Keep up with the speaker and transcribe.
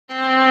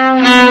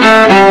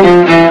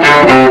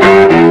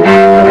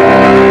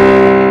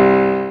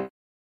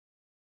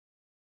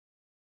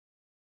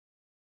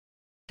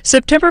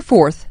September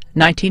 4th,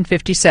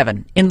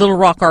 1957, in Little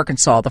Rock,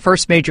 Arkansas, the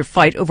first major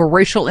fight over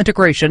racial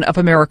integration of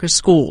America's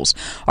schools.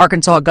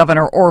 Arkansas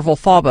Governor Orville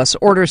Faubus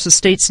orders the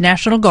state's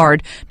National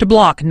Guard to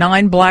block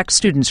 9 black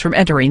students from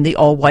entering the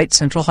all-white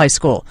Central High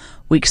School.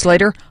 Weeks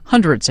later,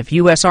 hundreds of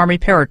U.S. Army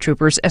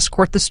paratroopers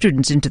escort the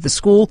students into the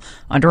school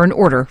under an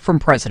order from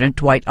President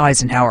Dwight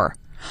Eisenhower.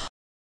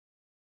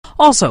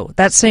 Also,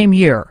 that same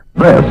year,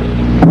 This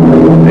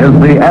is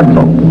the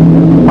Edsel,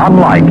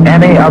 unlike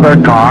any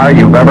other car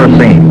you've ever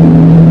seen.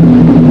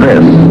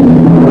 This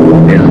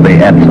is the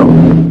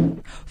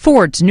Edsel.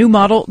 Ford's new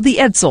model, the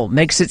Edsel,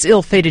 makes its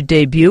ill-fated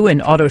debut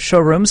in auto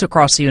showrooms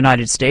across the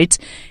United States.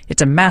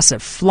 It's a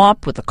massive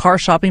flop, with the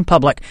car-shopping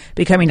public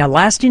becoming a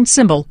lasting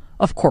symbol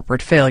of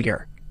corporate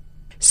failure.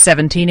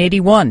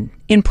 1781.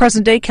 In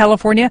present-day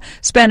California,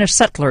 Spanish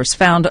settlers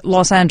found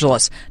Los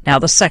Angeles, now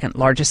the second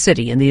largest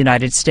city in the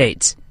United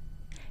States.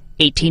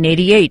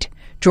 1888.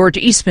 George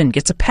Eastman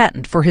gets a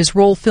patent for his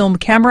roll film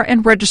camera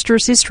and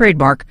registers his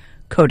trademark,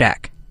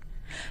 Kodak.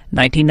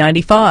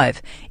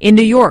 1995. In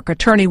New York,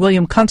 attorney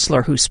William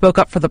Kunstler, who spoke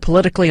up for the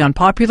politically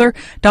unpopular,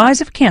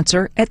 dies of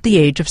cancer at the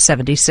age of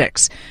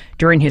 76.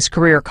 During his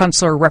career,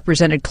 Kunstler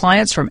represented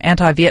clients from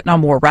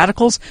anti-Vietnam War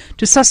radicals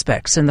to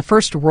suspects in the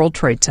first World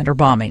Trade Center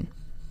bombing.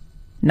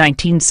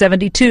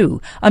 1972.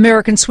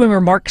 American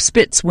swimmer Mark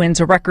Spitz wins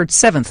a record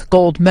 7th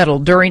gold medal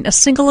during a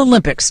single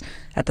Olympics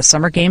at the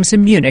Summer Games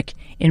in Munich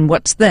in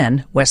what's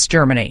then West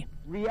Germany.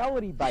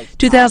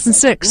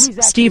 2006.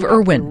 Steve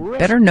Irwin,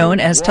 better known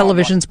as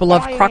television's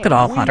beloved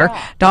crocodile hunter,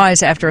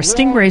 dies after a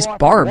stingray's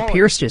barb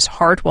pierced his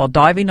heart while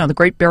diving on the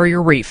Great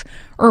Barrier Reef.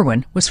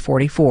 Irwin was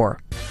 44.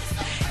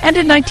 And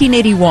in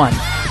 1981,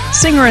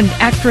 singer and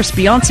actress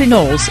Beyonce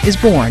Knowles is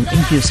born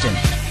in Houston.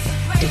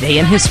 Today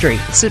in history,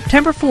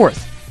 September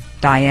 4th.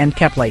 Diane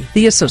Kepley,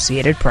 The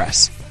Associated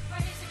Press.